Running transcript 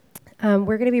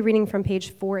We're going to be reading from page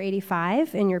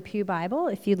 485 in your Pew Bible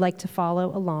if you'd like to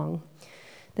follow along.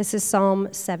 This is Psalm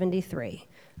 73,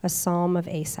 a psalm of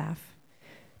Asaph.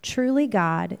 Truly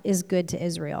God is good to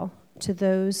Israel, to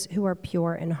those who are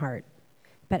pure in heart.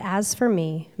 But as for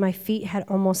me, my feet had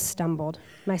almost stumbled,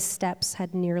 my steps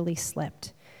had nearly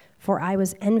slipped, for I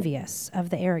was envious of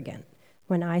the arrogant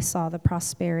when I saw the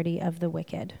prosperity of the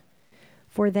wicked.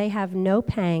 For they have no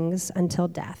pangs until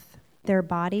death. Their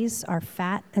bodies are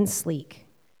fat and sleek.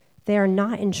 They are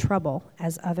not in trouble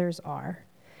as others are.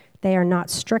 They are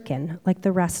not stricken like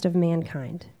the rest of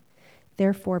mankind.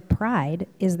 Therefore, pride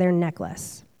is their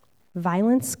necklace.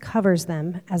 Violence covers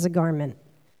them as a garment.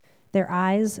 Their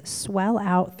eyes swell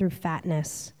out through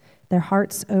fatness. Their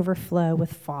hearts overflow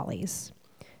with follies.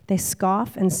 They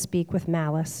scoff and speak with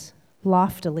malice.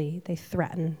 Loftily, they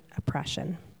threaten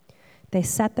oppression. They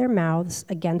set their mouths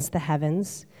against the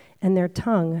heavens, and their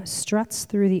tongue struts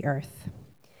through the earth.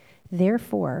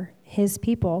 Therefore, his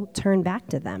people turn back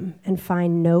to them and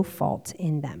find no fault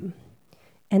in them.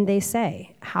 And they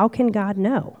say, how can God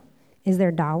know? Is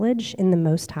there knowledge in the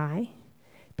Most High?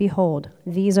 Behold,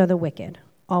 these are the wicked,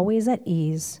 always at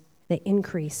ease, they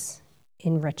increase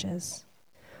in riches.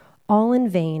 All in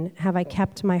vain have I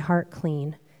kept my heart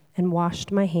clean and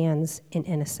washed my hands in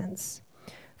innocence.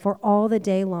 For all the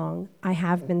day long I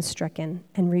have been stricken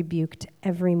and rebuked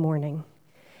every morning.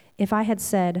 If I had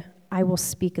said, I will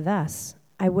speak thus,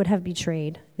 I would have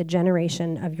betrayed the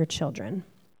generation of your children.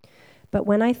 But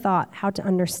when I thought how to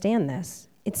understand this,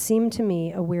 it seemed to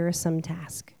me a wearisome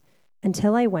task,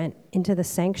 until I went into the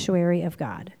sanctuary of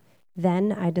God.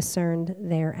 Then I discerned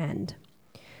their end.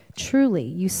 Truly,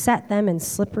 you set them in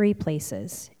slippery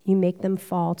places. You make them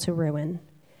fall to ruin.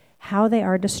 How they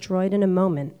are destroyed in a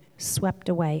moment, swept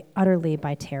away utterly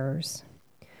by terrors.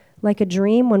 Like a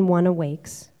dream when one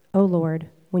awakes, O Lord,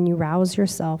 when you rouse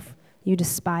yourself, you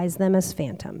despise them as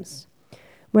phantoms.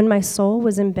 When my soul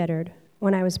was embittered,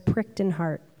 when I was pricked in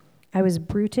heart, I was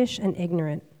brutish and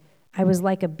ignorant. I was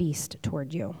like a beast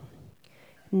toward you.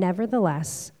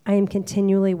 Nevertheless, I am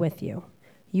continually with you.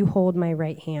 You hold my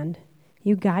right hand.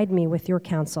 You guide me with your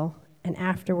counsel, and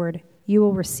afterward you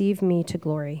will receive me to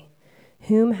glory.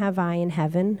 Whom have I in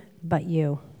heaven but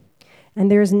you? And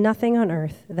there is nothing on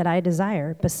earth that I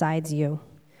desire besides you.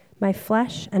 My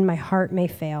flesh and my heart may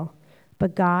fail,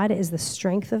 but God is the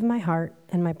strength of my heart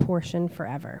and my portion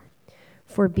forever.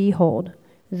 For behold,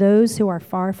 those who are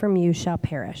far from you shall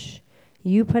perish.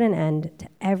 You put an end to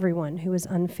everyone who is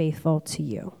unfaithful to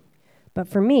you. But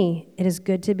for me, it is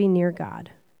good to be near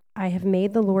God. I have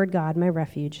made the Lord God my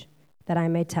refuge, that I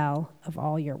may tell of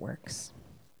all your works.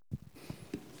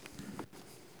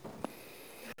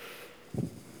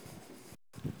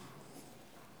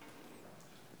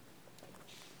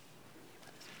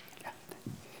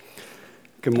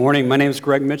 Good morning. My name is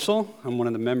Greg Mitchell. I'm one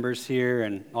of the members here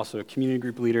and also a community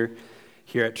group leader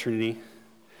here at Trinity.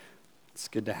 It's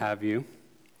good to have you.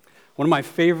 One of my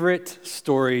favorite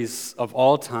stories of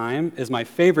all time is my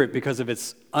favorite because of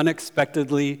its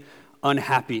unexpectedly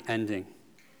unhappy ending.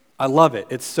 I love it.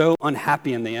 It's so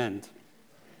unhappy in the end.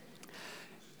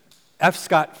 F.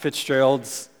 Scott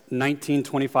Fitzgerald's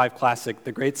 1925 classic,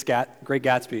 The Great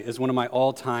Gatsby, is one of my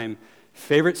all-time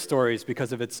favorite stories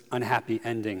because of its unhappy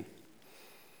ending.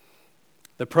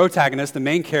 The protagonist, the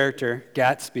main character,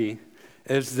 Gatsby,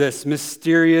 is this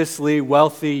mysteriously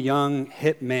wealthy, young,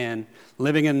 hip man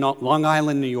living in Long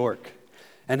Island, New York.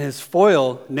 And his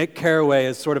foil, Nick Carraway,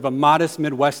 is sort of a modest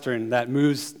Midwestern that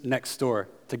moves next door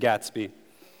to Gatsby.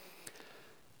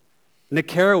 Nick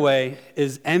Carraway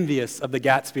is envious of the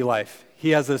Gatsby life.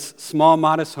 He has this small,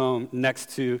 modest home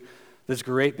next to this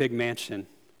great big mansion.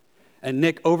 And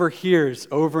Nick overhears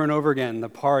over and over again the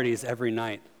parties every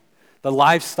night, the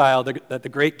lifestyle that the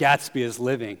great Gatsby is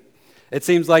living. It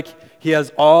seems like he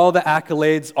has all the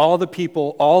accolades, all the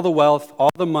people, all the wealth, all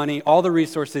the money, all the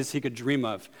resources he could dream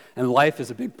of, and life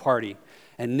is a big party.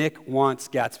 And Nick wants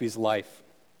Gatsby's life.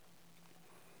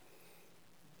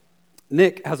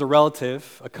 Nick has a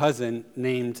relative, a cousin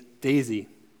named Daisy,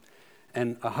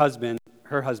 and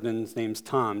her husband's name's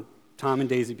Tom and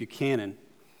Daisy Buchanan.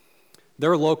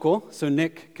 They're local, so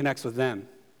Nick connects with them.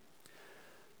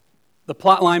 The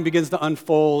plot line begins to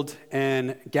unfold,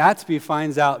 and Gatsby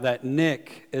finds out that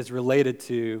Nick is related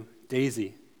to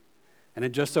Daisy. And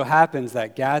it just so happens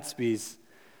that Gatsby's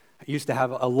used to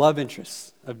have a love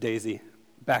interest of Daisy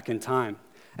back in time.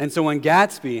 And so when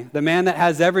Gatsby, the man that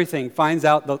has everything, finds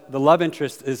out the love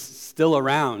interest is still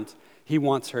around, he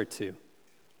wants her too.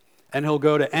 And he'll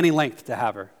go to any length to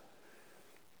have her.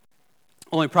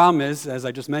 Only problem is, as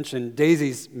I just mentioned,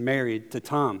 Daisy's married to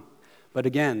Tom. But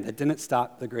again, that didn't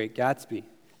stop the great Gatsby.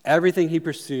 Everything he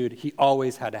pursued, he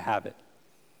always had to have it.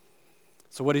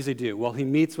 So what does he do? Well, he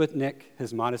meets with Nick,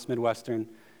 his modest Midwestern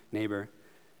neighbor,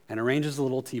 and arranges a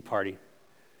little tea party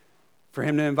for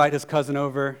him to invite his cousin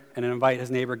over and invite his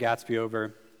neighbor Gatsby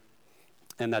over,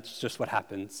 and that's just what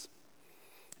happens.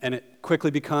 And it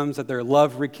quickly becomes that their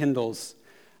love rekindles,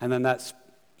 and then that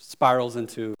spirals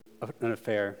into an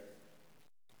affair.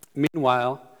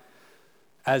 Meanwhile,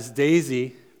 as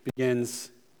Daisy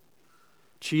begins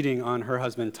cheating on her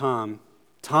husband Tom,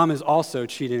 Tom is also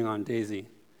cheating on Daisy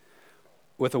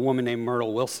with a woman named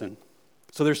Myrtle Wilson.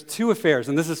 So there's two affairs,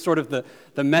 and this is sort of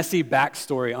the messy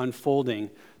backstory unfolding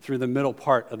through the middle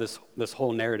part of this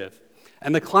whole narrative.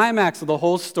 And the climax of the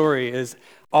whole story is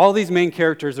all these main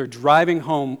characters are driving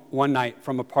home one night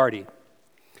from a party.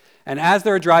 And as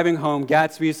they're driving home,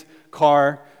 Gatsby's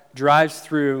car drives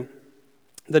through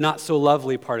the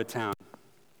not-so-lovely part of town.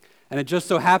 And it just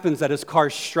so happens that his car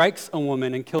strikes a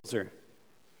woman and kills her.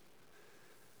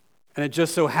 And it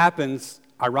just so happens,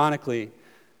 ironically,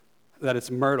 that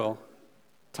it's Myrtle,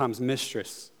 Tom's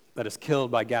mistress, that is killed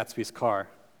by Gatsby's car.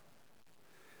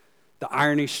 The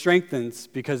irony strengthens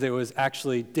because it was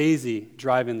actually Daisy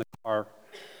driving the car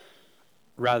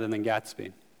rather than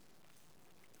Gatsby.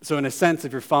 So in a sense,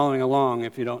 if you're following along,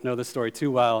 if you don't know the story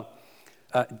too well,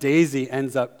 Daisy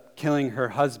ends up killing her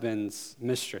husband's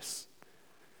mistress.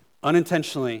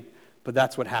 Unintentionally, but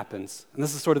that's what happens. And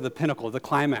this is sort of the pinnacle, the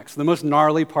climax, the most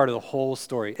gnarly part of the whole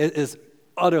story. It is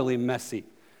utterly messy.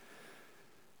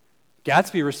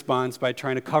 Gatsby responds by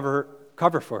trying to cover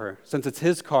for her. Since it's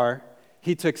his car,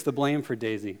 he takes the blame for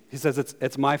Daisy. He says,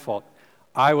 it's my fault.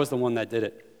 I was the one that did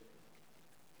it.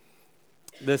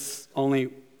 This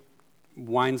only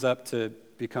winds up to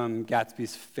become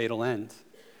Gatsby's fatal end.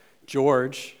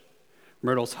 George,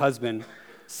 Myrtle's husband,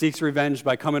 seeks revenge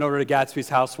by coming over to Gatsby's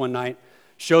house one night,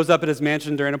 shows up at his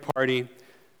mansion during a party,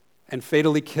 and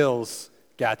fatally kills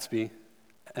Gatsby,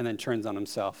 and then turns on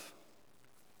himself.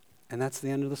 And that's the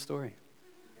end of the story.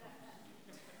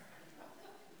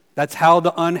 That's how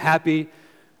the unhappy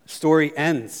story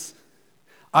ends.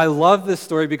 I love this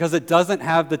story because it doesn't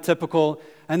have the typical,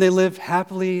 and they live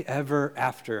happily ever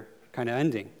after kind of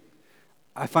ending.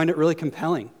 I find it really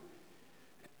compelling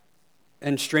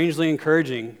and strangely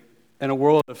encouraging in a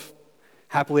world of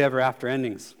happily ever after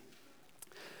endings.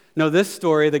 No, this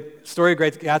story, the story of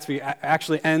Great Gatsby,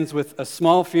 actually ends with a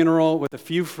small funeral with a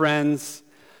few friends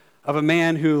of a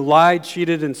man who lied,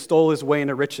 cheated, and stole his way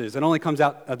into riches. It only comes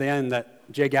out at the end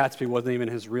that Jay Gatsby wasn't even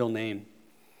his real name.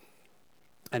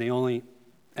 And he only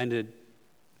ended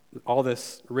all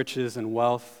this riches and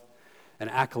wealth and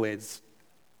accolades,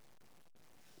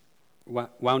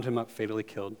 wound him up fatally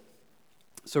killed.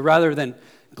 So rather than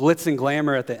glitz and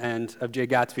glamour at the end of Jay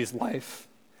Gatsby's life,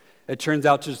 it turns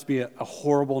out to just be a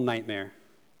horrible nightmare,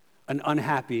 an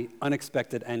unhappy,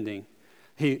 unexpected ending.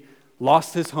 He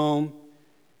lost his home,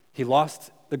 he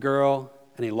lost the girl,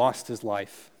 and he lost his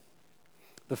life.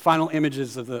 The final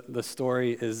images of the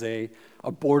story is a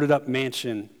boarded up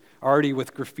mansion, already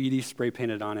with graffiti spray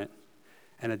painted on it,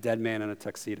 and a dead man in a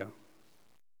tuxedo.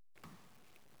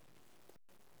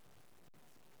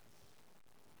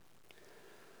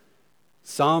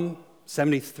 Psalm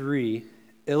 73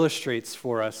 illustrates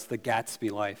for us the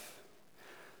Gatsby life,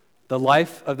 the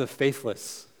life of the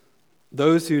faithless,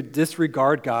 those who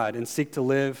disregard God and seek to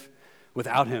live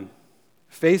without him,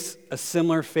 face a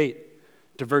similar fate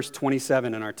to verse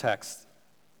 27 in our text.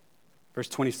 Verse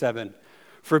 27,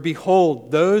 for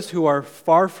behold, those who are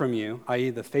far from you, i.e.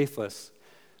 the faithless,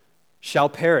 shall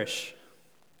perish.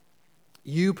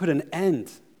 You put an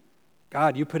end,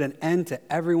 God, you put an end to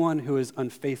everyone who is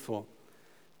unfaithful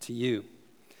to you.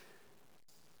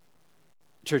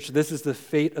 Church, this is the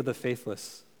fate of the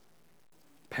faithless,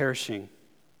 perishing.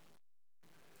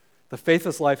 The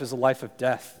faithless life is a life of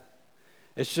death.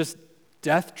 It's just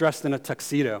death dressed in a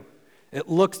tuxedo. It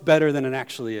looks better than it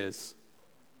actually is.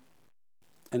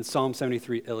 And Psalm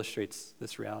 73 illustrates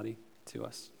this reality to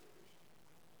us.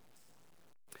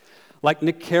 Like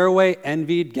Nick Carraway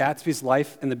envied Gatsby's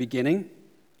life in the beginning,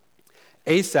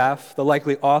 Asaph, the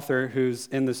likely author who's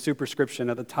in the superscription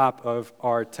at the top of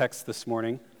our text this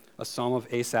morning, a psalm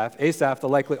of Asaph, the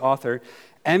likely author,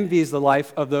 envies the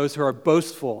life of those who are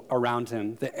boastful around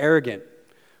him, the arrogant,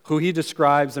 who he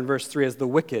describes in verse 3 as the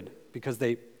wicked because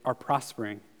they are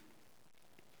prospering.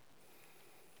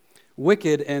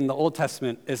 Wicked in the Old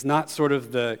Testament is not sort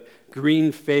of the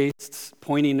green-faced,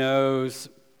 pointy nose,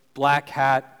 black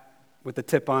hat with the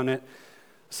tip on it,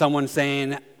 someone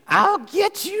saying, "I'll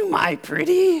get you, my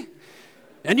pretty,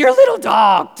 and your little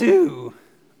dog, too."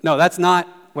 No, that's not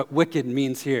what wicked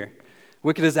means here.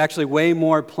 Wicked is actually way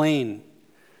more plain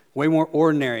way more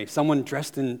ordinary, someone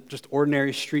dressed in just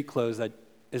ordinary street clothes that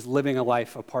is living a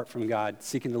life apart from God,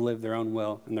 seeking to live their own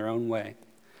will in their own way.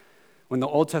 When the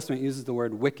Old Testament uses the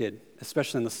word wicked,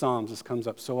 especially in the Psalms, this comes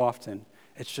up so often,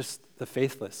 it's just the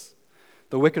faithless.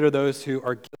 The wicked are those who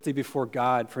are guilty before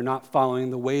God for not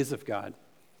following the ways of God.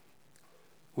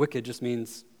 Wicked just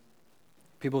means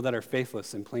people that are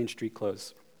faithless in plain street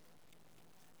clothes.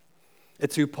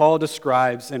 It's who Paul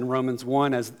describes in Romans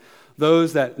 1 as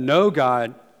those that know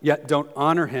God, yet don't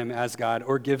honor him as God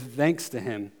or give thanks to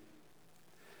him.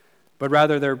 But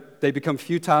rather they become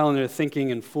futile in their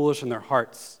thinking and foolish in their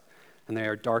hearts, and they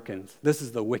are darkened. This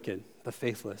is the wicked, the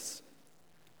faithless.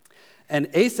 And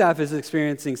Asaph is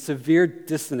experiencing severe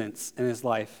dissonance in his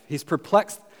life. He's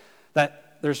perplexed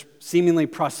that there's seemingly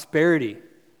prosperity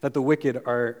that the wicked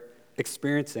are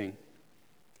experiencing.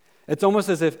 It's almost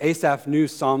as if Asaph knew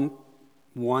Psalm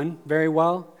 1 very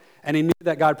well, and he knew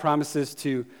that God promises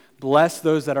to bless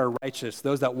those that are righteous,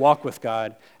 those that walk with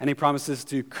God, and he promises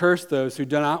to curse those who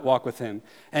do not walk with him.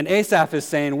 And Asaph is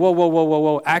saying,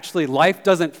 whoa, actually life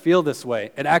doesn't feel this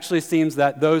way. It actually seems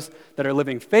that those that are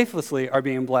living faithlessly are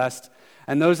being blessed,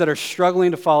 and those that are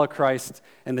struggling to follow Christ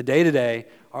in the day-to-day,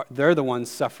 they're the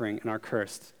ones suffering and are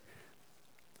cursed.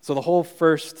 So the whole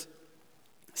first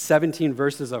 17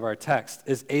 verses of our text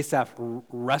is Asaph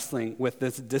wrestling with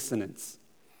this dissonance.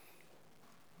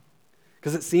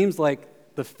 Because it seems like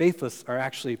the faithless are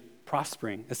actually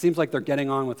prospering. It seems like they're getting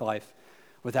on with life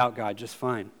without God just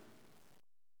fine.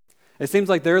 It seems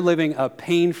like they're living a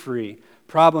pain-free,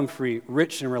 problem-free,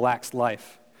 rich and relaxed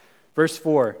life. Verse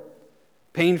 4,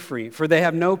 pain-free, for they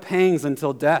have no pangs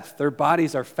until death. Their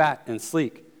bodies are fat and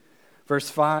sleek. Verse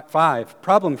 5,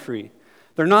 problem-free.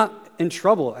 They're not in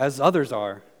trouble as others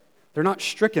are. They're not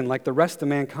stricken like the rest of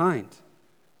mankind.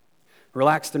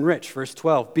 Relaxed and rich. Verse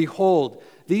 12, behold,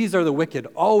 these are the wicked,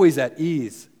 always at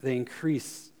ease. They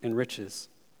increase in riches.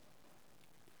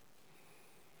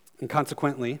 And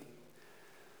consequently,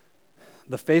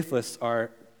 the faithless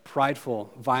are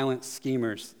prideful, violent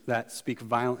schemers that speak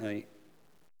violently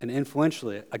and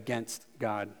influentially against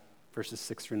God. Verses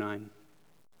 6 through 9.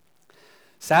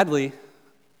 Sadly,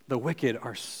 the wicked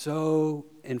are so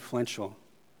influential.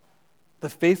 The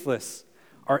faithless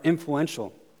are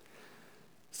influential.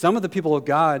 Some of the people of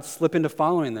God slip into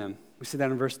following them. We see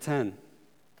that in verse 10.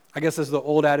 I guess as the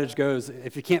old adage goes,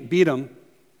 if you can't beat them,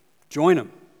 join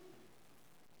them.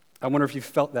 I wonder if you've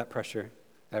felt that pressure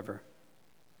ever.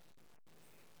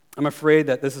 I'm afraid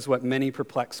that this is what many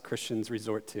perplexed Christians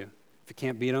resort to. If you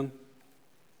can't beat them,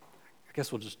 I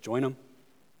guess we'll just join them.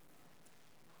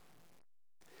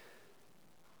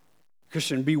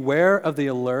 Christian, beware of the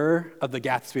allure of the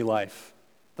Gatsby life,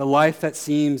 the life that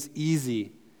seems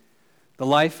easy, the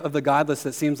life of the godless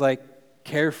that seems like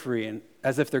carefree and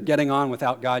as if they're getting on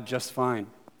without God just fine.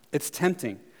 It's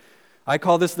tempting. I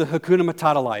call this the Hakuna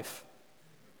Matata life.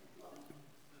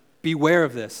 Beware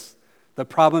of this, the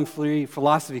problem-free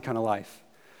philosophy kind of life.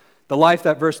 The life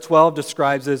that verse 12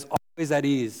 describes as always at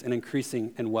ease and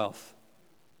increasing in wealth.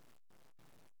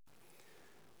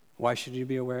 Why should you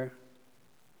be aware?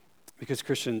 Because,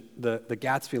 Christian, the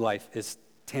Gatsby life is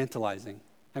tantalizing.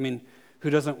 I mean,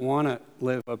 who doesn't want to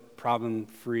live a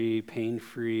problem-free,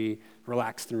 pain-free,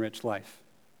 relaxed and rich life?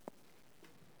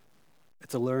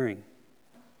 It's alluring.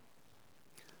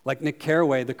 Like Nick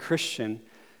Carraway, the Christian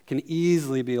can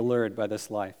easily be allured by this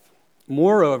life.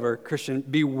 Moreover, Christian,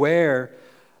 beware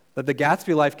that the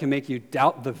Gatsby life can make you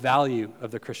doubt the value of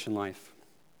the Christian life.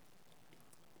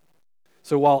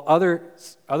 So while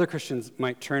other Christians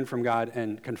might turn from God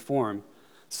and conform,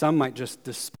 some might just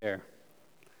despair.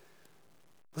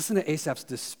 Listen to Asaph's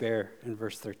despair in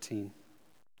verse 13.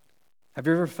 Have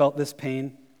you ever felt this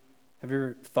pain? Have you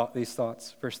ever thought these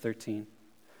thoughts? Verse 13.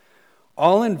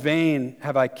 All in vain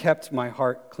have I kept my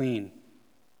heart clean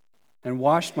and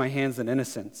washed my hands in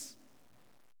innocence.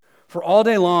 For all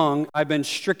day long I've been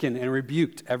stricken and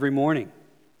rebuked every morning.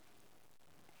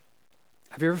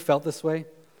 Have you ever felt this way?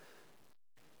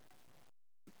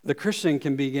 The Christian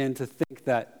can begin to think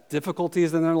that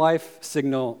difficulties in their life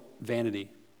signal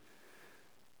vanity.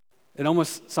 It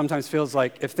almost sometimes feels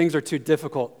like if things are too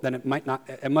difficult, then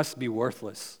it must be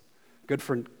worthless, good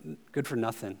for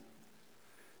nothing.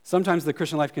 Sometimes the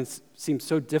Christian life can seem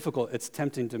so difficult, it's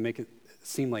tempting to make it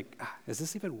seem like, is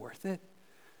this even worth it?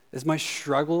 Is my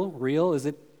struggle real?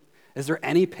 Is there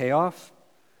any payoff?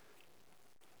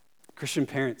 Christian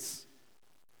parents,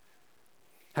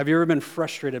 have you ever been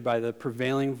frustrated by the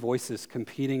prevailing voices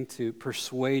competing to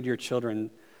persuade your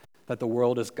children that the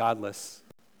world is godless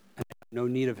and have no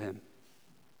need of him?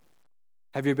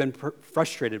 Have you been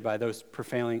frustrated by those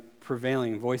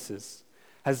prevailing voices?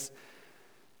 Has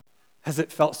Has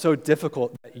it felt so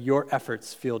difficult that your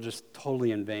efforts feel just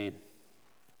totally in vain?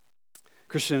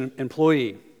 Christian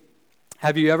employee,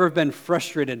 have you ever been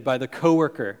frustrated by the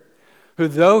coworker who,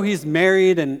 though he's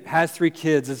married and has 3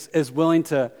 kids, is willing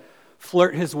to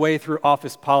flirt his way through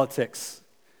office politics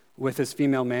with his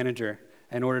female manager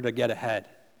in order to get ahead?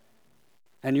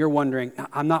 And you're wondering,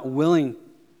 I'm not willing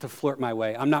to flirt my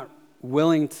way. I'm not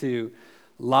willing to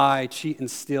lie, cheat, and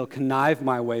steal, connive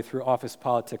my way through office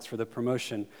politics for the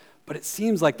promotion. But it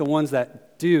seems like the ones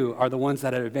that do are the ones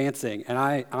that are advancing, and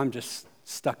I'm just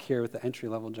stuck here with the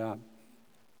entry-level job.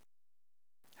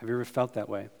 Have you ever felt that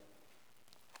way?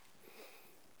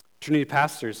 Trinity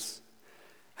pastors,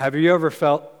 have you ever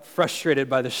felt frustrated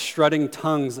by the strutting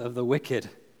tongues of the wicked,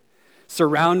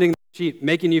 surrounding the sheep,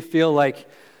 making you feel like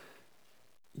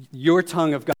your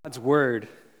tongue of God's word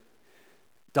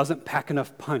doesn't pack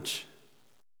enough punch,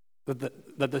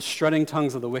 that the strutting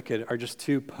tongues of the wicked are just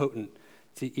too potent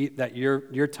to eat, that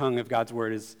your tongue of God's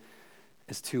word is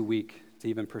too weak to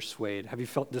even persuade? Have you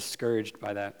felt discouraged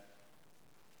by that?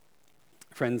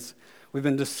 Friends, we've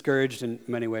been discouraged in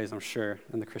many ways, I'm sure,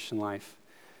 in the Christian life.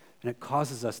 And it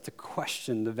causes us to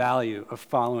question the value of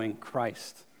following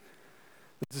Christ.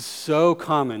 This is so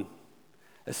common,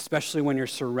 especially when you're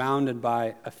surrounded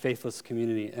by a faithless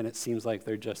community and it seems like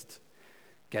they're just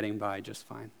getting by just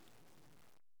fine.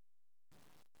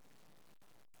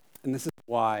 And this is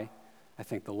why I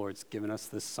think the Lord's given us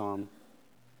this psalm.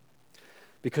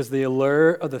 Because the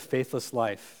allure of the faithless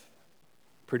life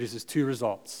produces 2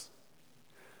 results.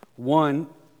 One,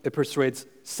 it persuades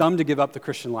some to give up the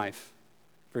Christian life,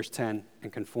 verse 10,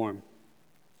 and conform.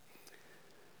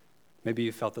 Maybe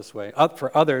you felt this way.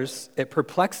 For others, it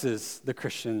perplexes the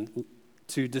Christian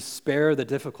to despair the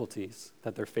difficulties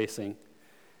that they're facing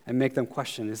and make them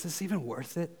question, is this even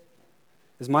worth it?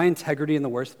 Is my integrity in the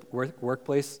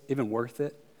workplace even worth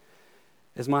it?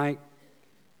 Is my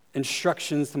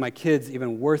instructions to my kids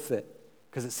even worth it?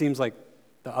 Because it seems like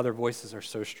the other voices are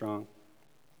so strong.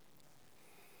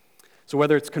 So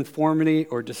whether it's conformity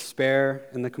or despair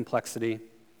in the complexity,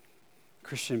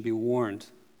 Christian, be warned.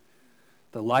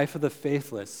 The life of the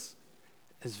faithless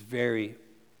is very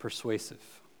persuasive.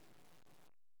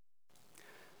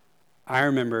 I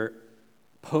remember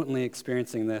potently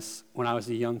experiencing this when I was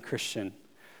a young Christian.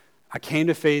 I came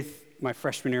to faith my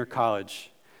freshman year of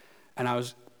college, and I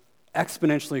was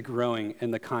exponentially growing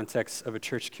in the context of a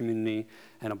church community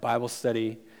and a Bible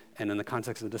study and in the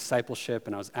context of discipleship,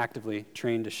 and I was actively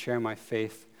trained to share my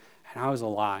faith, and I was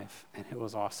alive, and it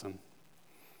was awesome.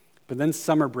 But then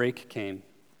summer break came,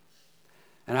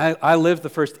 and I lived the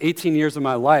first 18 years of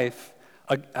my life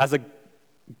as a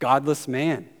godless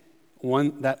man,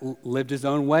 one that lived his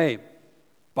own way,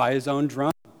 by his own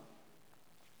drum.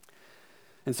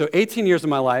 And so 18 years of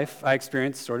my life, I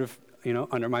experienced sort of,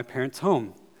 under my parents'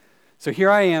 home. So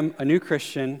here I am, a new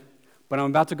Christian, but I'm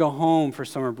about to go home for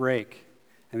summer break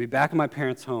and be back in my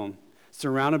parents' home,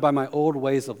 surrounded by my old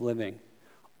ways of living.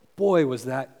 Boy, was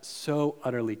that so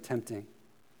utterly tempting.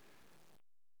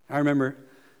 I remember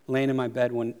laying in my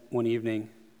bed one evening,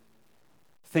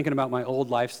 thinking about my old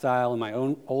lifestyle and my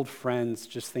own old friends,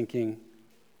 just thinking,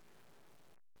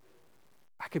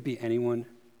 I could be anyone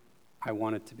I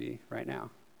wanted to be right now.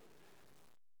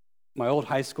 My old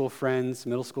high school friends,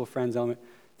 middle school friends,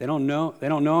 they don't know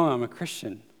I'm a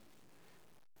Christian.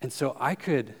 And so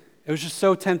it was just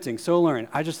so tempting, so alluring.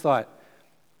 I just thought,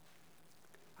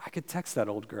 I could text that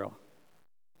old girl.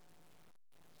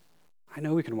 I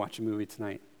know we can watch a movie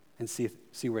tonight and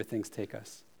see where things take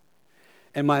us.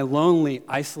 In my lonely,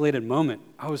 isolated moment,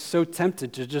 I was so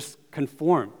tempted to just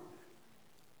conform.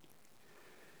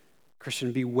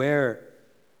 Christian, beware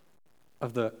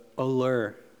of the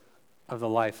allure of the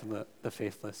life of the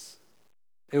faithless.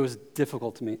 It was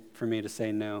difficult for me to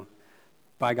say no.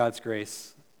 By God's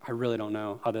grace, I really don't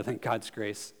know, other than God's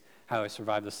grace, how I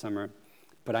survived the summer,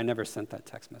 but I never sent that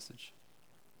text message.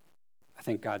 I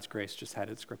think God's grace just had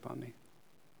its grip on me.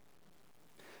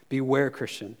 Beware,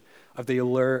 Christian, of the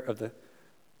allure of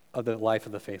the life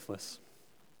of the faithless.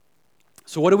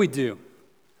 So what do we do?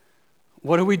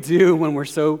 What do we do when we're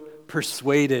so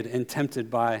persuaded and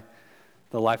tempted by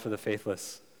the life of the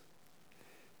faithless?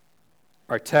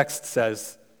 Our text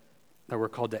says that we're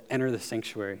called to enter the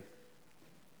sanctuary.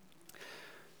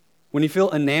 When you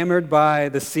feel enamored by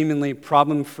the seemingly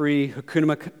problem-free,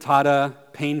 Hakuna Matata,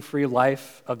 pain-free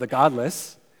life of the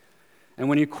godless, and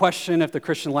when you question if the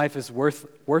Christian life is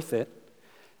worth it,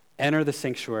 enter the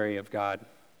sanctuary of God.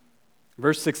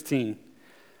 Verse 16,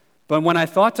 but when I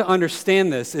thought to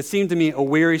understand this, it seemed to me a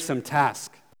wearisome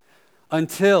task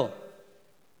until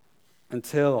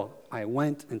I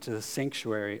went into the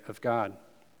sanctuary of God.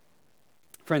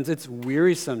 Friends, it's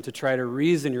wearisome to try to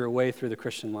reason your way through the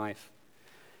Christian life.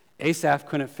 Asaph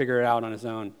couldn't figure it out on his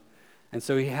own, and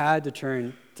so he had to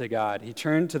turn to God. He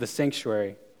turned to the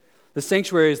sanctuary. The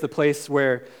sanctuary is the place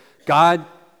where God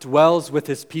dwells with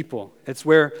his people. It's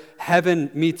where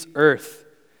heaven meets earth.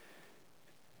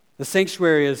 The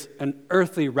sanctuary is an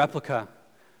earthly replica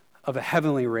of a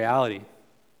heavenly reality.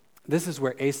 This is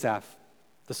where Asaph,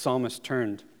 the psalmist,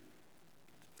 turned.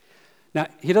 Now,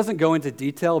 he doesn't go into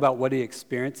detail about what he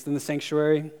experienced in the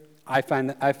sanctuary. I found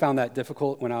that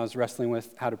difficult when I was wrestling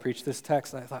with how to preach this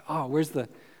text. I thought, where's the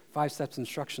 5 steps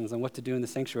instructions on what to do in the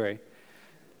sanctuary?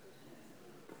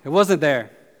 It wasn't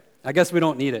there. I guess we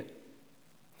don't need it.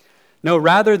 No,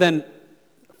 rather than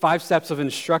 5 steps of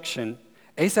instruction,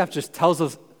 Asaph just tells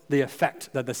us the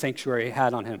effect that the sanctuary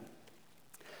had on him.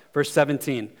 Verse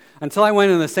 17, until I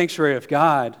went in the sanctuary of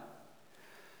God,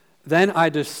 then I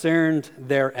discerned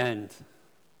their end.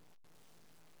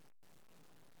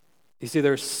 You see,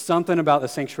 there's something about the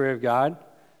sanctuary of God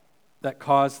that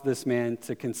caused this man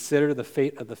to consider the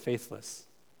fate of the faithless.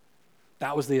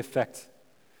 That was the effect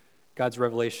God's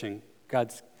revelation,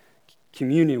 God's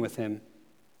communion with him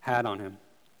had on him.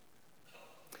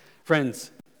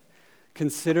 Friends,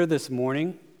 consider this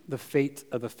morning the fate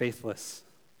of the faithless.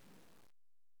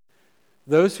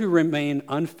 Those who remain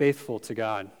unfaithful to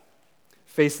God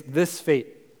face this fate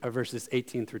of verses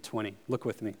 18 through 20. Look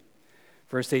with me.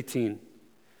 Verse 18.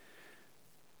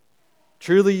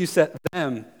 Truly you set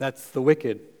them, that's the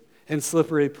wicked, in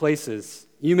slippery places.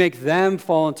 You make them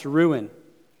fall into ruin.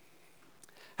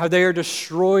 How they are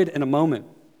destroyed in a moment,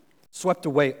 swept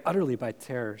away utterly by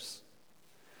terrors.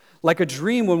 Like a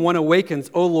dream when one awakens,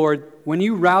 O Lord, when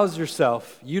you rouse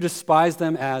yourself, you despise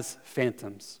them as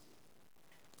phantoms.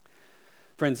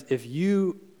 Friends, if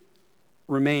you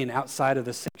remain outside of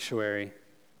the sanctuary,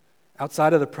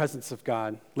 outside of the presence of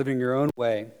God, living your own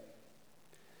way,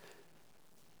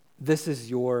 this is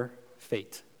your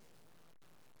fate.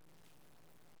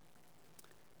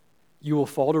 You will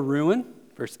fall to ruin,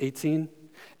 verse 18.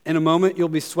 In a moment, you'll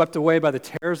be swept away by the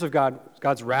terrors of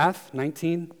God's wrath,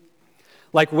 19.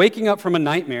 Like waking up from a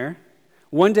nightmare,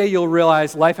 one day you'll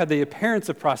realize life had the appearance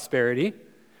of prosperity,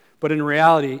 but in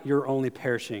reality, you're only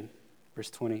perishing, verse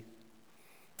 20.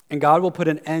 And God will put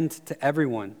an end to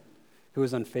everyone who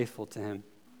is unfaithful to him.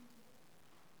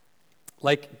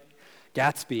 Like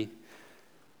Gatsby,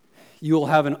 you will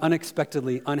have an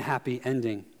unexpectedly unhappy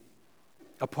ending.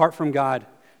 Apart from God,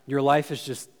 your life is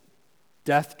just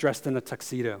death dressed in a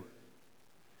tuxedo.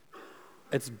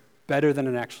 It's better than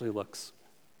it actually looks.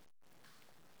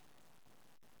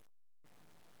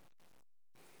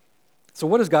 So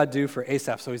what does God do for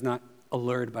Asaph so he's not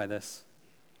allured by this?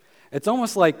 It's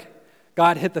almost like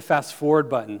God hit the fast forward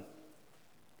button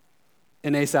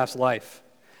in Asaph's life,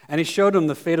 and he showed him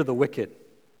the fate of the wicked.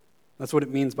 That's what it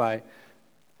means by,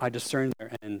 I discerned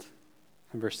their end,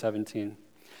 in verse 17.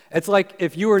 It's like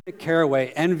if you were Nick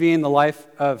Carraway envying the life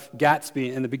of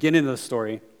Gatsby in the beginning of the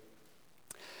story.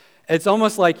 It's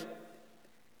almost like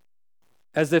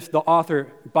as if the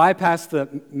author bypassed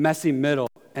the messy middle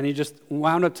and he just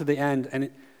wound up to the end.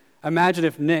 And imagine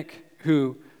if Nick,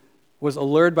 who was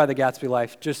allured by the Gatsby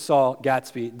life, just saw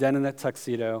Gatsby dead in that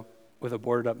tuxedo with a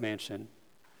boarded-up mansion.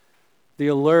 The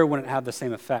allure wouldn't have the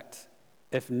same effect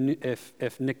if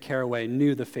Nick Carraway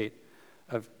knew the fate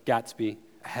of Gatsby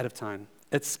ahead of time.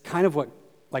 It's kind of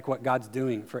like what God's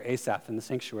doing for Asaph in the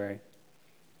sanctuary.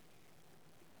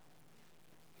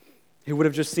 He would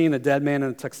have just seen a dead man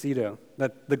in a tuxedo,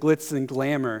 that the glitz and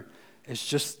glamour is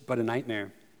just but a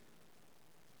nightmare,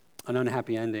 an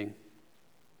unhappy ending.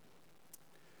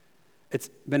 It's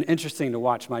been interesting to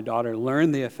watch my daughter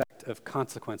learn the effect of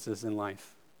consequences in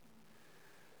life.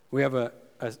 We have a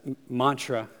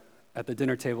mantra at the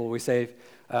dinner table. We say,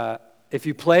 if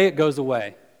you play, it goes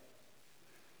away.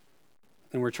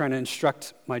 And we're trying to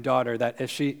instruct my daughter that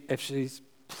if she's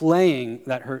playing,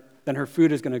 then her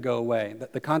food is going to go away.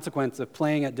 That the consequence of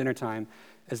playing at dinner time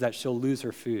is that she'll lose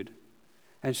her food.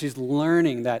 And she's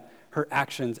learning that her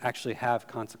actions actually have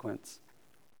consequence.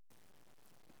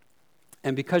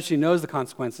 And because she knows the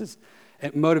consequences,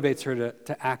 it motivates her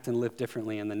to act and live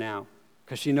differently in the now.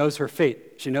 Because she knows her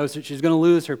fate. She knows that she's going to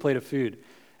lose her plate of food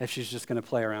if she's just going to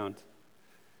play around.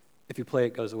 If you play,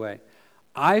 it goes away.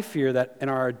 I fear that in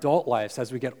our adult lives,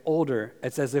 as we get older,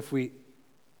 it's as if we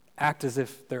act as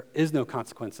if there is no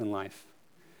consequence in life.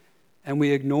 And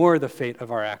we ignore the fate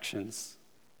of our actions.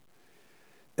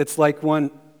 It's like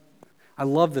I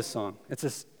love this song.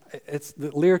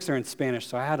 The lyrics are in Spanish,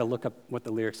 so I had to look up what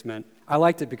the lyrics meant. I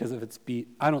liked it because of its beat.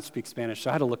 I don't speak Spanish, so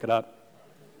I had to look it up.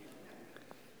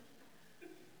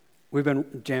 We've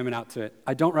been jamming out to it.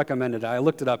 I don't recommend it. I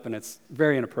looked it up, and it's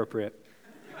very inappropriate.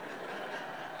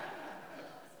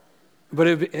 but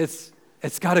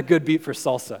it's got a good beat for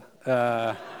salsa.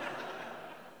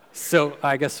 So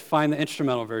I guess find the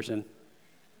instrumental version.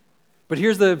 But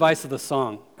here's the advice of the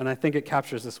song, and I think it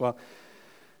captures this well.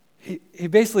 He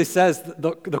basically says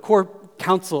the core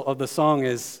counsel of the song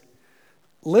is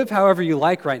live however you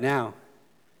like right now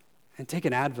and take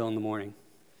an Advil in the morning.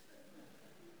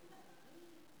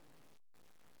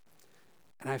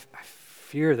 And I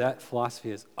fear that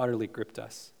philosophy has utterly gripped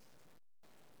us.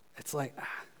 It's like,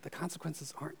 the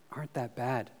consequences aren't that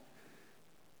bad.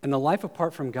 And the life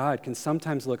apart from God can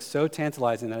sometimes look so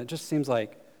tantalizing that it just seems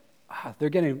like they're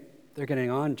getting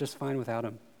on just fine without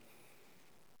him.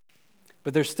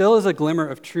 But there still is a glimmer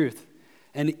of truth,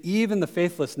 and even the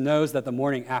faithless knows that the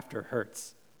morning after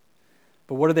hurts.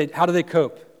 But how do they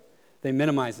cope? They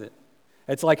minimize it.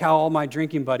 It's like how all my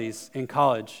drinking buddies in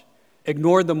college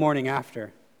ignored the morning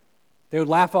after. They would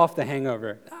laugh off the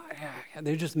hangover.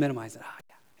 They would just minimize it.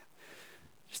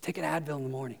 Just take an Advil in the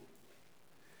morning.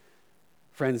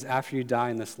 Friends, after you die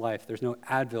in this life, there's no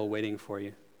Advil waiting for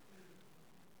you.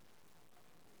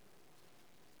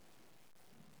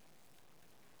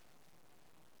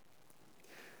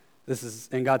 This is,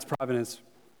 in God's providence,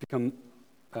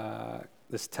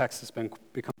 this text has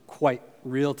become quite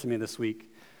real to me this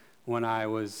week when I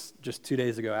was just 2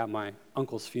 days ago at my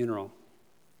uncle's funeral.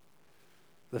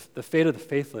 The fate of the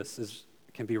faithless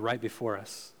can be right before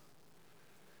us.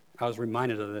 I was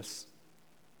reminded of this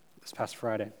past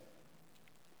Friday.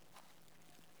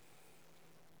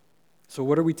 So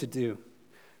what are we to do?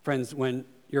 Friends, when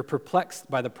you're perplexed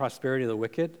by the prosperity of the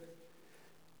wicked,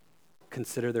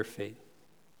 consider their fate.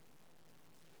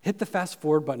 Hit the fast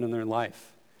forward button in their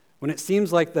life. When it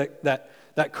seems like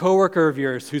that coworker of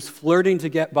yours who's flirting to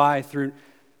get by through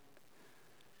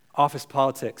office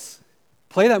politics,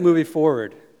 play that movie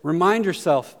forward. Remind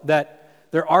yourself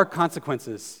that there are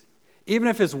consequences. Even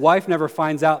if his wife never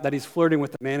finds out that he's flirting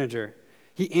with the manager,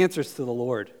 he answers to the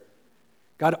Lord.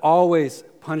 God always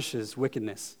punishes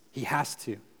wickedness. He has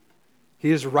to.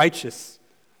 He is righteous.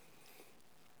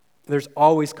 There's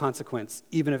always consequence,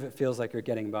 even if it feels like you're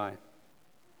getting by.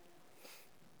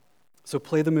 So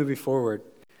play the movie forward,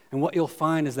 and what you'll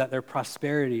find is that their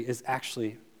prosperity is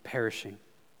actually perishing.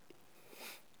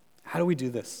 How do we do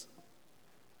this?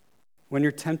 When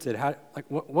you're tempted,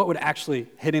 what would actually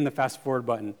hitting the fast forward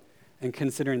button and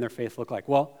considering their faith look like?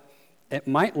 Well, it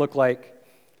might look like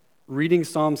reading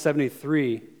Psalm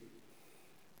 73,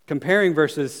 comparing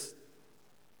verses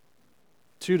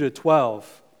 2 to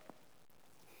 12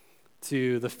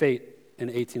 to the fate in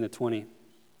 18 to 20.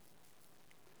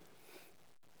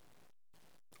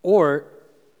 Or,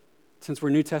 since we're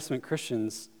New Testament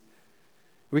Christians,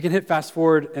 we can hit fast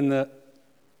forward in the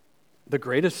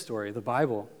greatest story, the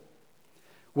Bible.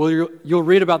 Well, you'll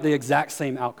read about the exact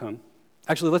same outcome.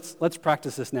 Actually, let's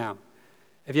practice this now.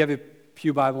 If you have a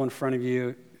pew Bible in front of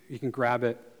you, you can grab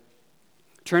it.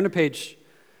 Turn to page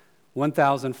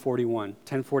 1041.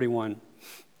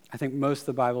 I think most of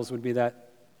the Bibles would be that.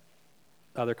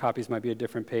 Other copies might be a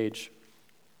different page.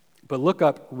 But look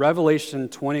up Revelation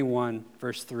 21,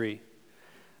 verse 3.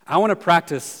 I want to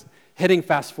practice hitting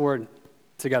fast forward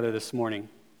together this morning.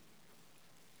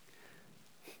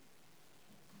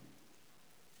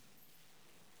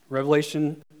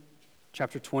 Revelation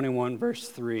chapter 21, verse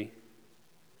 3.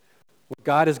 What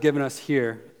God has given us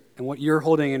here and what you're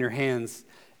holding in your hands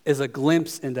is a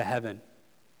glimpse into heaven.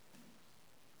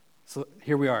 So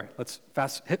here we are. Let's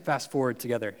hit fast forward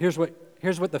together. Here's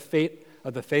what the fate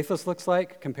of the faithless looks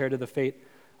like compared to the fate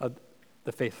of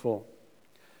the faithful.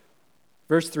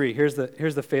 Verse 3, here's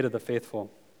the fate of the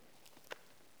faithful.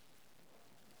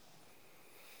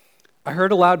 I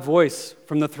heard a loud voice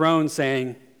from the throne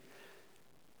saying,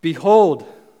 "Behold,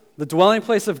 the dwelling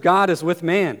place of God is with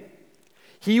man.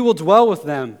 He will dwell with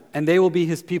them, and they will be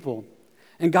his people.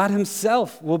 And God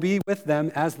himself will be with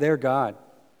them as their God."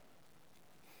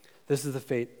 This is the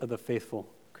fate of the faithful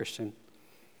Christian.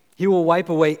 He will wipe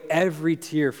away every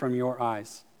tear from your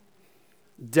eyes.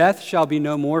 Death shall be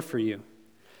no more for you.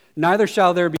 Neither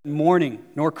shall there be mourning,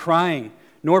 nor crying,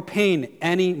 nor pain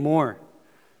any more,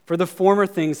 for the former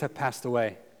things have passed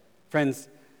away. Friends,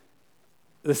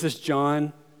 this is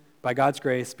John, by God's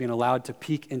grace, being allowed to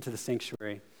peek into the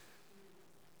sanctuary.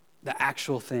 The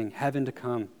actual thing, heaven to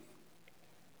come,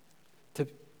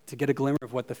 to get a glimmer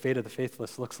of what the fate of the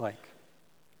faithless looks like.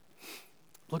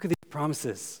 Look at these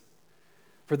promises.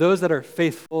 For those that are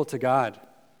faithful to God,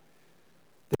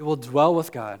 they will dwell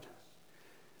with God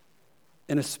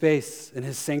in a space, in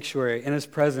his sanctuary, in his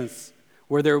presence,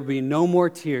 where there will be no more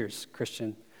tears,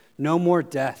 Christian, no more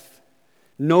death,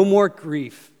 no more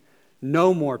grief,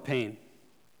 no more pain.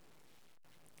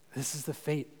 This is the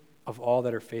fate of all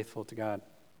that are faithful to God.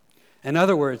 In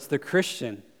other words, the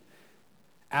Christian,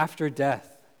 after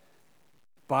death,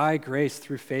 by grace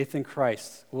through faith in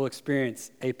Christ, will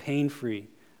experience a pain-free,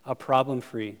 a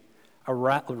problem-free, a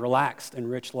relaxed and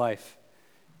rich life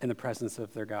in the presence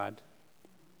of their God.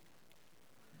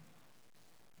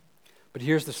 But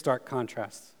here's the stark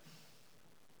contrast.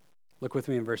 Look with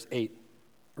me in verse 8,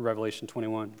 Revelation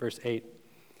 21, verse 8.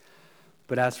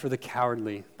 But as for the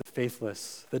cowardly, the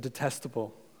faithless, the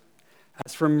detestable,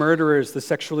 as for murderers, the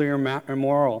sexually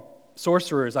immoral,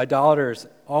 sorcerers, idolaters,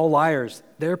 all liars,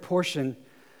 their portion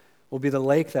will be the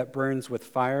lake that burns with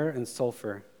fire and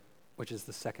sulfur, which is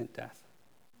the second death.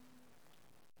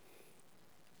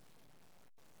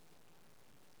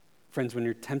 Friends, when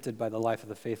you're tempted by the life of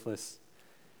the faithless,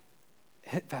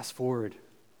 hit fast forward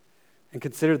and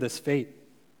consider this fate.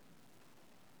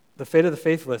 The fate of the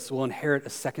faithless will inherit a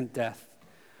second death,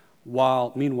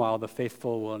 while meanwhile the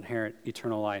faithful will inherit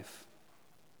eternal life.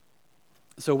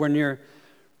 So when you're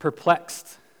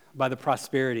perplexed by the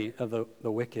prosperity of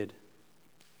the wicked,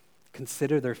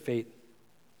 consider their fate.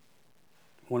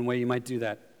 One way you might do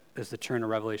that is to turn to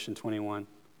Revelation 21.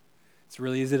 It's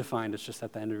really easy to find. It's just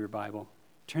at the end of your Bible.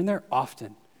 Turn there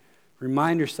often.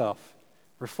 Remind yourself.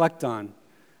 Reflect on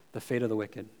the fate of the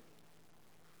wicked,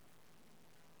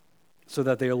 so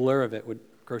that the allure of it would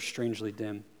grow strangely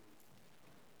dim.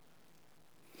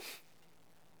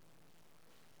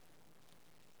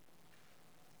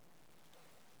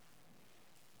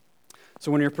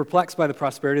 So when you're perplexed by the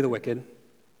prosperity of the wicked,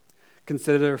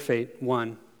 consider their fate,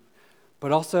 one,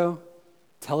 but also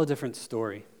tell a different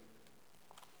story.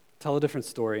 Tell a different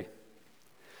story.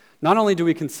 Not only do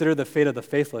we consider the fate of the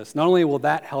faithless, not only will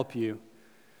that help you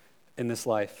in this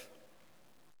life,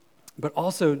 but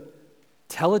also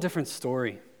tell a different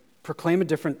story. Proclaim a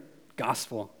different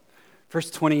gospel. Verse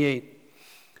 28,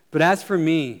 but as for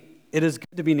me, it is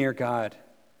good to be near God.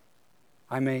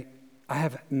 I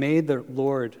have made the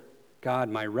Lord God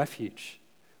my refuge.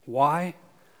 Why?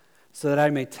 So that I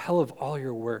may tell of all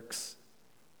your works.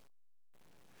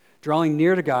 Drawing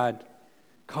near to God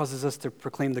causes us to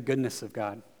proclaim the goodness of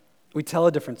God. We tell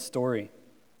a different story.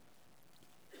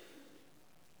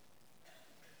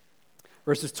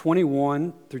 Verses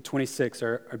 21 through 26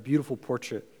 are a beautiful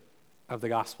portrait of the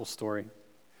gospel story.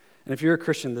 And if you're a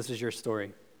Christian, this is your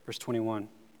story. Verse 21.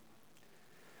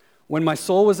 When my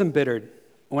soul was embittered,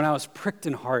 when I was pricked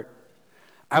in heart,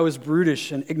 I was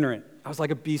brutish and ignorant. I was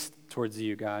like a beast towards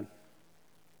you, God.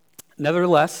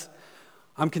 Nevertheless,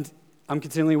 I'm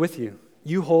continually with you.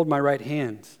 You hold my right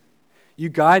hand. You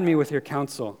guide me with your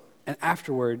counsel, and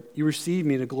afterward you receive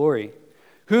me to glory.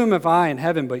 Whom have I in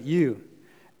heaven but you?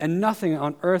 And nothing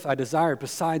on earth I desire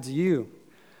besides you.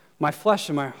 My flesh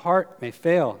and my heart may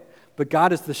fail, but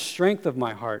God is the strength of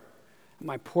my heart, and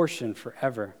my portion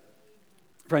forever.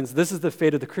 Friends, this is the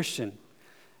fate of the Christian.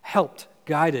 Helped,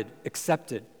 guided,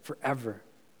 accepted forever.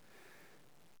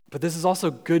 But this is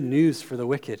also good news for the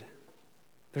wicked.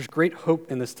 There's great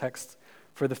hope in this text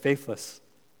for the faithless.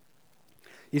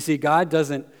 You see, God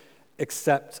doesn't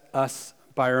accept us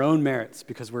by our own merits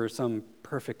because we're some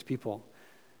perfect people.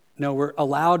 No, we're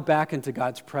allowed back into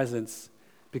God's presence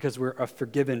because we're a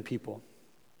forgiven people.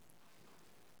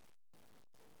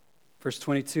 Verse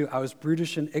 22, I was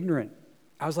brutish and ignorant.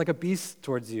 I was like a beast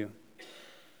towards you.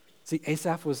 See,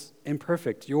 Asaph was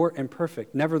imperfect. You're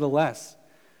imperfect. Nevertheless,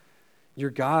 your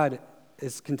God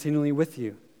is continually with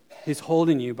you. He's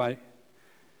holding you by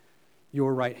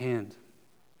your right hand.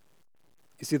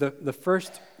 You see, the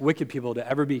first wicked people to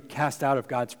ever be cast out of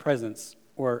God's presence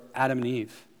were Adam and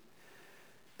Eve.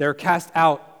 They were cast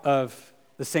out of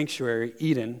the sanctuary,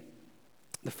 Eden,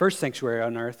 the first sanctuary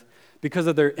on earth, because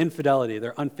of their infidelity,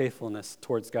 their unfaithfulness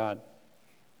towards God.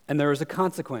 And there was a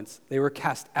consequence. They were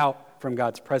cast out from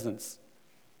God's presence.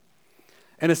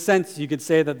 In a sense, you could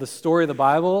say that the story of the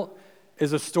Bible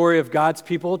is a story of God's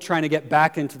people trying to get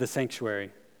back into the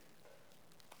sanctuary.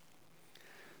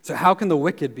 So how can the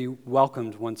wicked be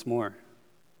welcomed once more?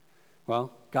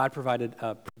 Well, God provided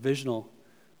a provisional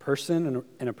person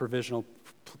and a provisional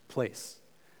place.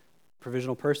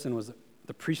 Provisional person was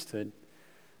the priesthood, and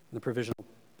the provisional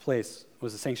place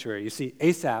was the sanctuary. You see,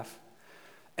 Asaph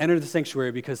entered the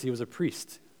sanctuary because he was a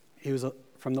priest. He was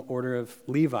from the order of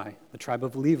Levi, the tribe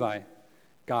of Levi,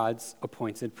 God's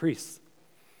appointed priest.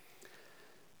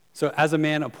 So as a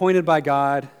man appointed by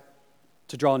God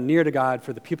to draw near to God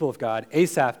for the people of God,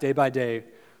 Asaph, day by day,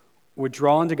 would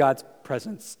draw into God's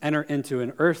presence, enter into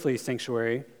an earthly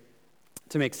sanctuary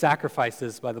to make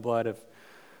sacrifices by the blood of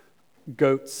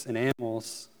goats and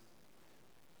animals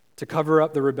to cover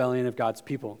up the rebellion of God's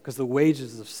people, because the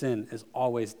wages of sin is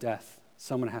always death.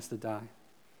 Someone has to die.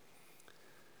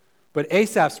 But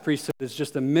Asaph's priesthood is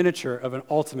just a miniature of an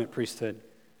ultimate priesthood,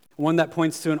 one that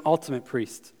points to an ultimate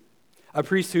priest, a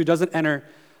priest who doesn't enter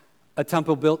a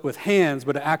temple built with hands,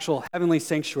 but an actual heavenly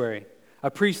sanctuary, a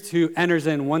priest who enters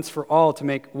in once for all to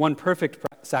make one perfect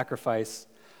sacrifice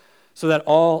so that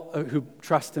all who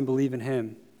trust and believe in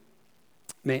him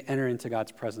may enter into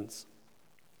God's presence.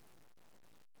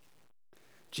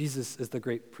 Jesus is the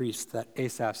great priest that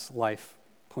Asaph's life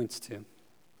points to.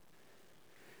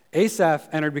 Asaph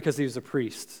entered because he was a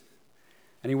priest,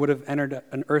 and he would have entered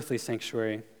an earthly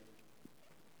sanctuary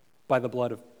by the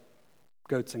blood of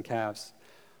goats and calves.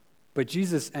 But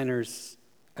Jesus enters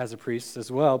as a priest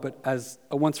as well, but as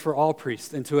a once-for-all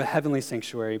priest into a heavenly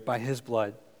sanctuary by his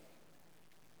blood.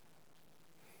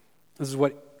 This is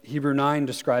what Hebrews 9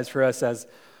 describes for us as,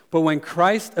 but when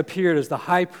Christ appeared as the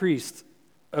high priest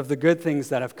of the good things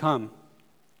that have come,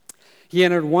 he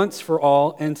entered once for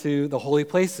all into the holy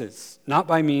places, not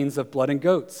by means of blood and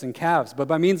goats and calves, but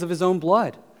by means of his own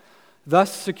blood,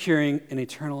 thus securing an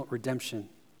eternal redemption.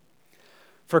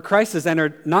 For Christ has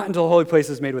entered not into the holy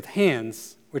places made with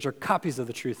hands, which are copies of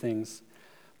the true things,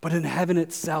 but in heaven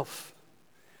itself,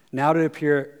 now to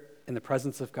appear in the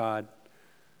presence of God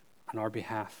on our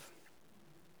behalf.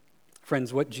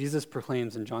 Friends, what Jesus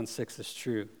proclaims in John 6 is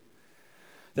true,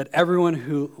 that everyone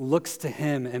who looks to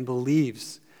him and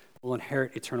believes will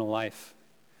inherit eternal life.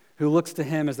 Who looks to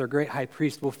him as their great high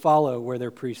priest will follow where their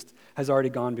priest has already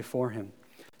gone before him.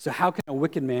 So how can a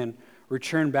wicked man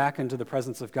return back into the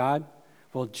presence of God?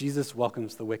 Well, Jesus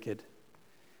welcomes the wicked.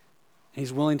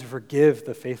 He's willing to forgive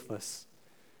the faithless.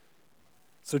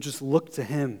 So just look to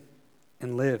him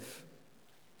and live.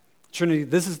 Trinity,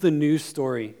 this is the news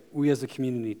story we as a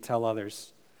community tell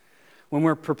others. When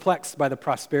we're perplexed by the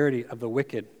prosperity of the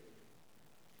wicked,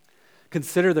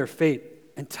 consider their fate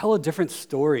and tell a different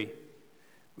story.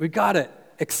 We've got to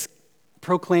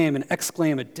proclaim and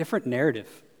exclaim a different narrative.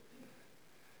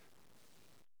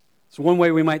 So one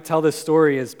way we might tell this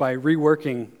story is by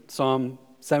reworking Psalm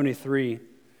 73,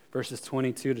 verses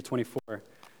 22 to 24,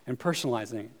 and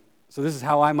personalizing it. So this is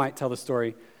how I might tell the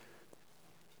story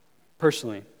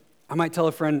personally. I might tell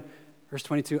a friend, verse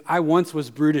 22, I once was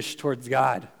brutish towards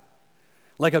God,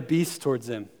 like a beast towards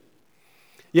him.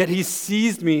 Yet he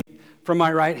seized me from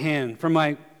my right hand, from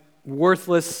my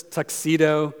worthless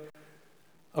tuxedo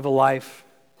of a life,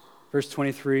 verse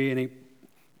 23, and he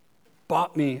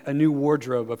bought me a new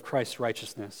wardrobe of Christ's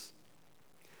righteousness.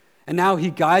 And now he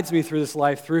guides me through this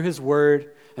life, through his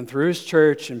word and through his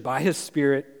church and by his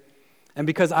spirit. And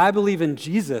because I believe in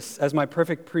Jesus as my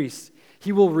perfect priest,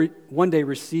 he will one day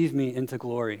receive me into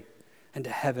glory and to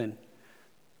heaven,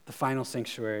 the final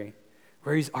sanctuary,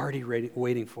 where he's already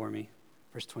waiting for me.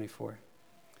 Verse 24.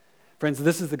 Friends,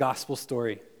 this is the gospel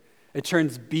story. It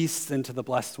turns beasts into the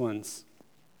blessed ones.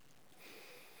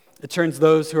 It turns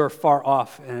those who are far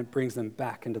off and it brings them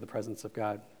back into the presence of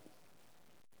God.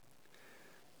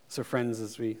 So friends,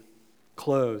 as we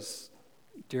close,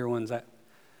 dear ones, I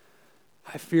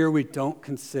fear we don't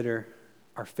consider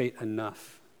our fate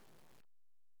enough.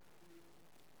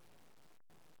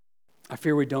 I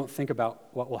fear we don't think about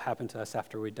what will happen to us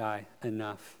after we die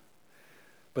enough.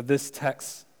 But this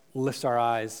text lifts our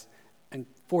eyes and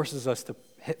forces us to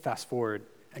hit fast forward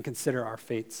and consider our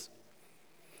fates.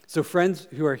 So friends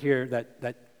who are here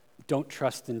that don't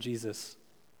trust in Jesus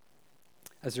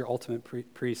as your ultimate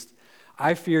priest,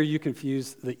 I fear you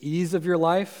confuse the ease of your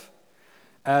life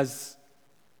as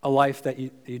a life that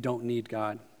you don't need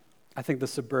God. I think the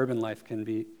suburban life can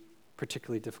be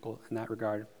particularly difficult in that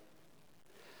regard.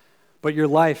 But your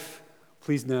life,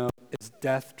 please know, is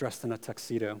death dressed in a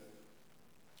tuxedo.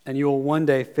 And you will one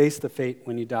day face the fate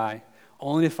when you die,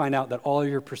 only to find out that all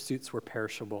your pursuits were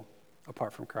perishable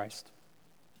apart from Christ.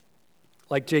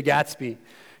 Like Jay Gatsby,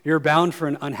 you're bound for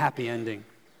an unhappy ending.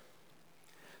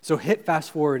 So hit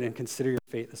fast forward and consider your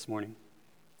fate this morning,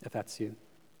 if that's you.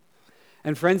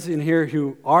 And friends in here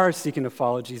who are seeking to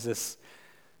follow Jesus,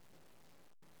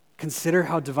 consider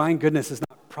how divine goodness is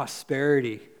not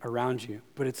prosperity around you,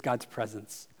 but it's God's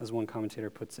presence, as one commentator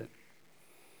puts it.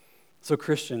 So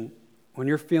Christian, when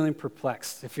you're feeling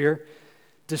perplexed, if you're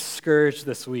discouraged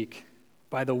this week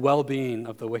by the well-being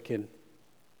of the wicked,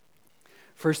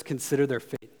 first consider their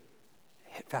fate.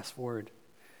 Hit fast forward.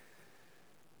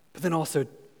 But then also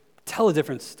tell a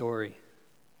different story.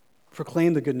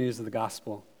 Proclaim the good news of the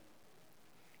gospel.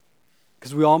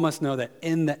 Because we all must know that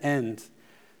in the end,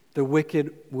 the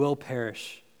wicked will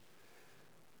perish,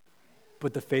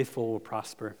 but the faithful will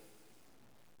prosper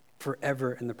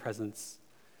forever in the presence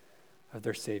of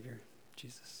their Savior,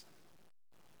 Jesus.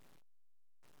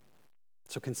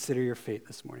 So consider your fate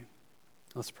this morning.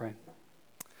 Let's pray.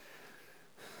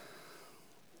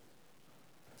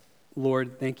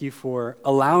 Lord, thank you for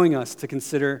allowing us to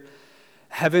consider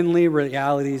heavenly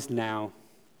realities now.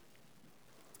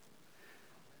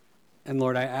 And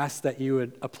Lord, I ask that you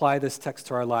would apply this text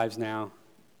to our lives now.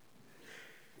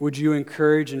 Would you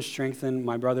encourage and strengthen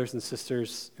my brothers and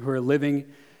sisters who are living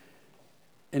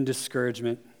in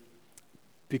discouragement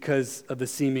because of the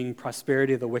seeming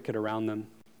prosperity of the wicked around them?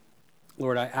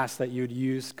 Lord, I ask that you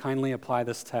would kindly apply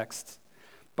this text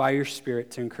by your Spirit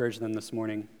to encourage them this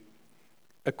morning.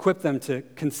 Equip them to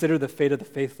consider the fate of the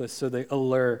faithless so the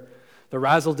allure, the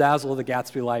razzle-dazzle of the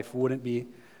Gatsby life wouldn't be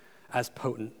as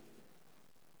potent.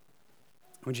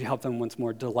 Would you help them once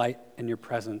more delight in your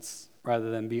presence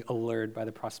rather than be allured by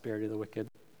the prosperity of the wicked?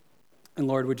 And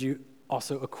Lord, would you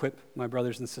also equip my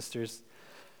brothers and sisters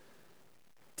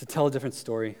to tell a different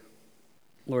story?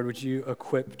 Lord, would you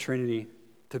equip Trinity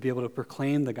to be able to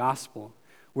proclaim the gospel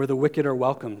where the wicked are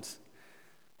welcomed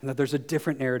and that there's a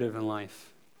different narrative in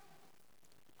life?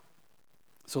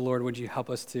 So Lord, would you help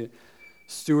us to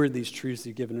steward these truths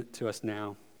you've given to us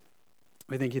now?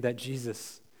 We thank you that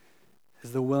Jesus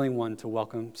is the willing one to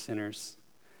welcome sinners,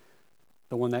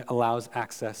 the one that allows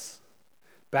access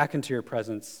back into your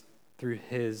presence through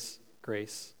his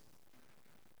grace.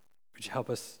 Would you help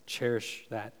us cherish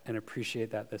that and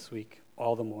appreciate that this week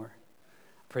all the more?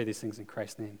 I pray these things in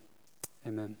Christ's name.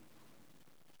 Amen.